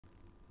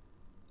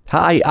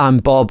Hi, I'm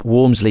Bob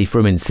Wormsley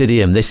from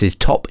INSYDIUM. This is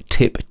Top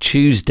Tip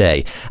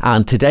Tuesday,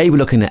 and today we're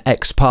looking at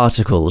X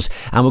particles,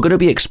 and we're going to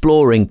be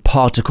exploring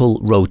particle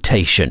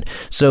rotation.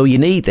 So you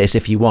need this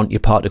if you want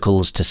your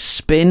particles to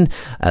spin.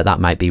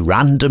 That might be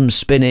random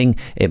spinning,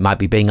 it might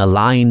be being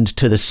aligned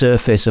to the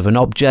surface of an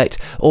object,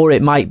 or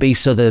it might be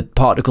so the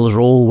particles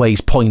are always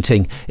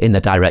pointing in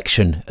the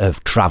direction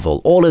of travel.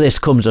 All of this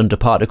comes under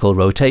particle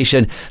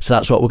rotation, so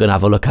that's what we're going to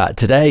have a look at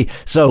today.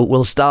 So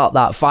we'll start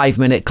that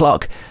 5-minute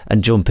clock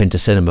and jump into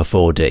Cinema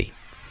 4D.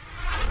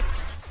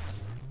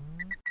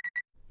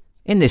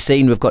 In this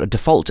scene we've got a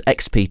default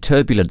XP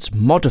turbulence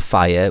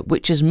modifier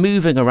which is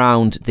moving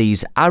around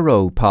these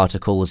arrow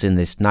particles in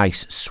this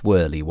nice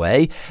swirly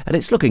way, and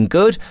it's looking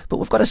good, but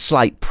we've got a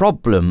slight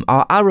problem.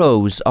 Our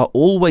arrows are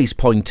always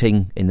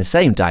pointing in the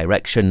same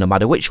direction. No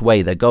matter which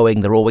way they're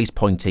going, they're always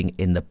pointing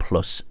in the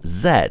plus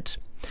Z.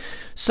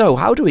 So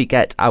how do we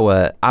get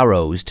our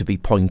arrows to be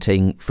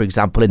pointing, for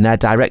example, in their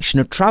direction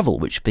of travel,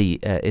 which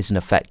is an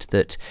effect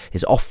that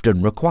is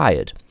often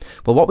required?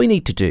 Well, what we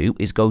need to do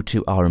is go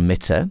to our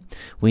emitter,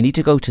 we need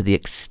to go to the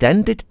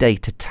Extended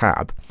Data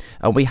tab,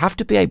 and we have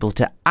to be able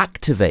to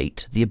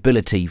activate the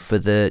ability for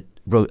the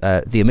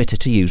emitter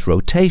to use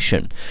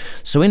rotation.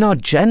 So in our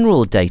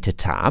General Data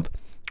tab,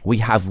 we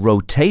have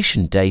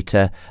rotation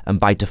data, and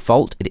by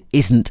default it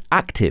isn't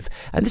active,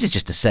 and this is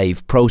just to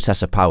save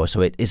processor power,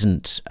 so it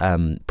isn't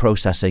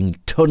processing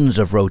tons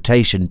of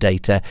rotation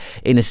data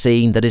in a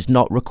scene that is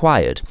not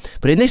required.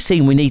 But in this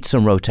scene we need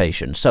some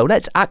rotation, so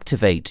let's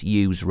activate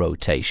use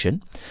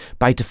rotation.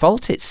 By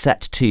default it's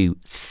set to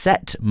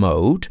set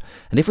mode,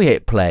 and if we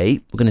hit play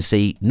we're going to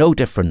see no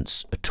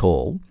difference at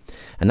all.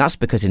 And that's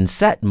because in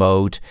set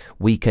mode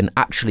we can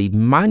actually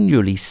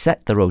manually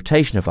set the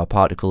rotation of our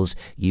particles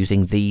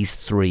using these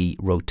three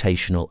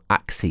rotational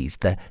axes,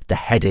 the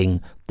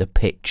heading, the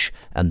pitch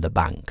and the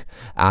bank.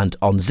 And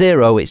on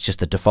 0 it's just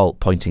the default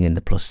pointing in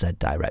the plus Z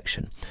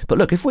direction. But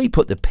look, if we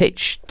put the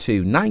pitch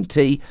to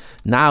 90,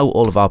 now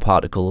all of our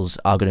particles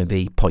are going to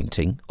be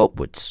pointing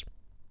upwards.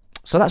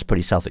 So that's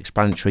pretty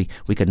self-explanatory.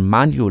 We can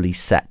manually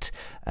set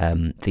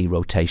the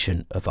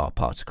rotation of our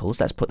particles.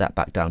 Let's put that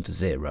back down to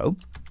 0.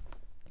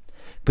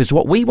 Because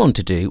what we want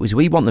to do is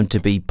we want them to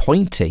be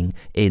pointing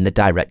in the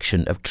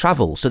direction of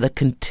travel. So they're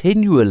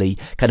continually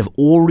kind of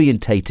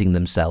orientating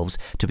themselves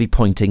to be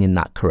pointing in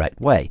that correct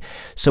way.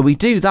 So we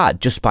do that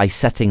just by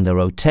setting the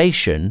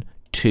rotation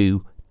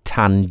to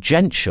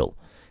tangential.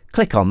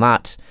 Click on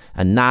that,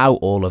 and now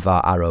all of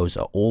our arrows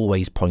are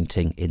always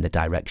pointing in the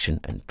direction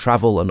and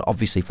travel. And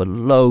obviously for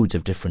loads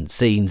of different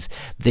scenes,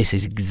 this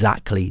is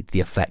exactly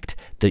the effect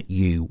that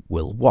you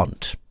will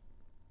want.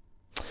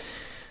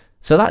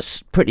 So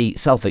that's pretty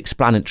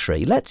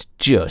self-explanatory. Let's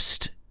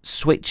just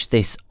switch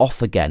this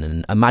off again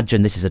and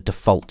imagine this is a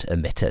default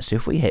emitter. So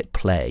if we hit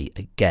play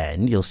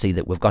again, you'll see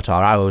that we've got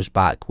our arrows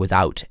back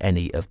without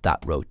any of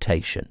that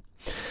rotation.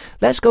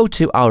 Let's go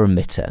to our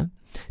emitter,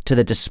 to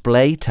the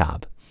display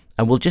tab,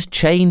 and we'll just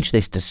change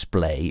this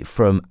display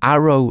from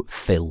arrow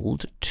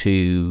filled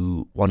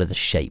to one of the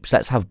shapes.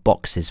 Let's have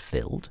boxes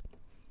filled.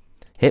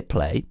 Hit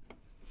play.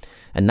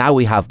 And now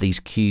we have these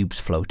cubes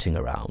floating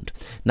around.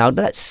 Now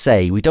let's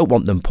say we don't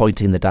want them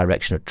pointing in the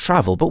direction of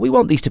travel, but we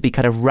want these to be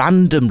kind of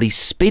randomly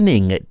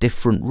spinning at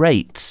different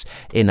rates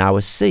in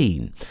our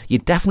scene. You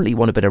definitely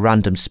want a bit of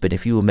random spin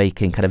if you were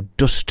making kind of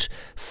dust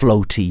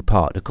floaty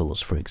particles,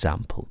 for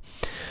example.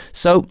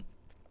 So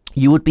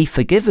you would be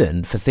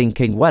forgiven for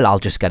thinking, well, I'll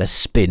just get a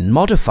spin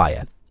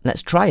modifier.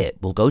 Let's try it.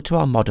 We'll go to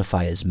our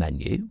modifiers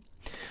menu.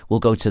 We'll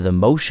go to the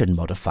motion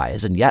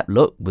modifiers, and yep,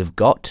 look, we've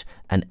got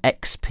an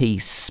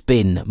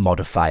xpSpin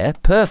modifier.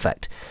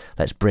 Perfect.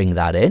 Let's bring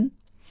that in.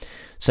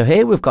 So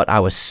here we've got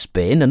our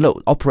spin, and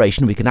look,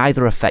 operation, we can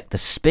either affect the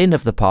spin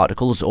of the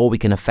particles or we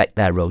can affect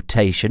their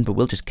rotation, but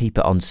we'll just keep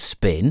it on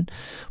spin.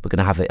 We're going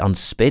to have it on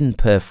spin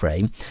per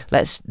frame.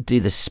 Let's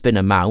do the spin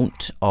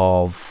amount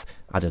of,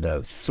 I don't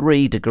know,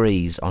 3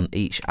 degrees on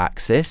each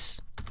axis.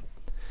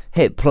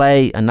 Hit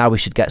play, and now we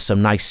should get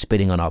some nice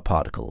spinning on our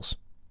particles.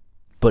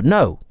 But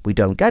no, we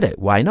don't get it.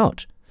 Why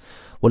not?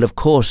 Well, of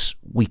course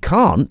we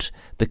can't,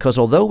 because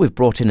although we've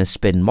brought in a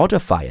spin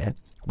modifier,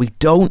 we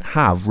don't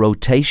have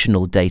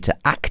rotational data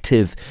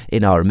active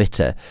in our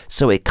emitter,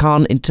 so it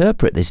can't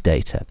interpret this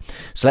data.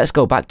 So let's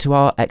go back to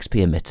our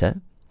xpEmitter,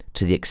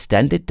 to the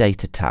Extended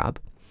Data tab,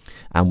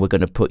 and we're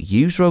going to put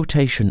Use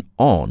Rotation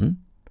on,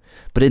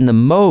 but in the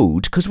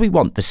mode, because we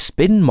want the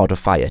spin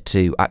modifier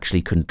to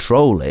actually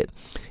control it,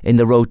 in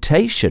the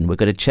rotation we're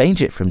going to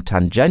change it from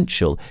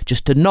tangential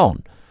just to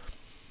none.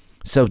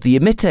 So the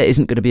emitter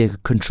isn't going to be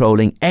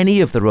controlling any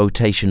of the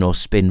rotation or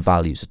spin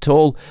values at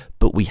all,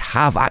 but we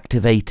have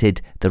activated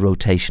the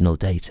rotational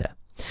data.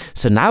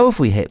 So now if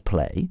we hit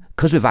play,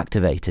 because we've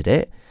activated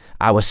it,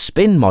 our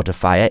spin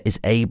modifier is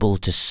able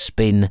to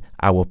spin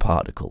our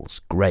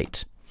particles.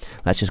 Great.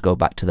 Let's just go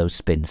back to those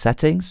spin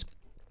settings.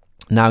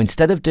 Now,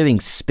 instead of doing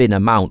spin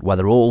amount, where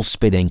they're all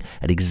spinning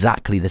at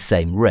exactly the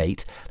same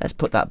rate, let's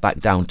put that back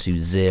down to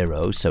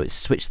 0, so it's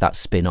switched that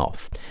spin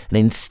off. And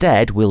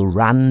instead, we'll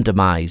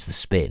randomize the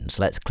spin.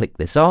 So let's click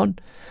this on.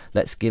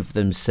 Let's give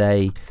them,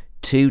 say,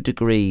 2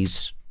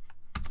 degrees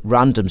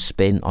random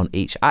spin on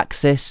each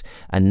axis,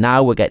 and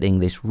now we're getting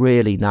this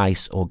really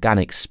nice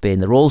organic spin.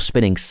 They're all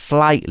spinning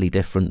slightly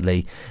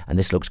differently, and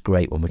this looks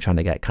great when we're trying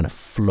to get kind of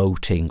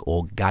floating,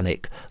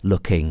 organic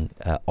looking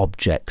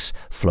objects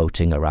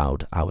floating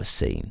around our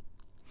scene.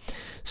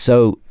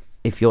 So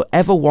if you're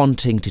ever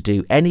wanting to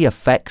do any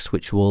effects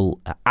which will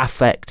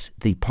affect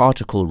the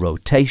particle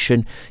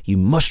rotation, you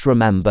must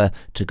remember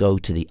to go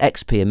to the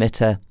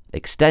xpEmitter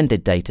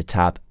Extended Data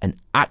tab and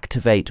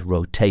activate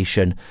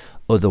rotation,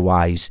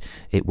 otherwise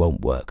it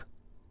won't work.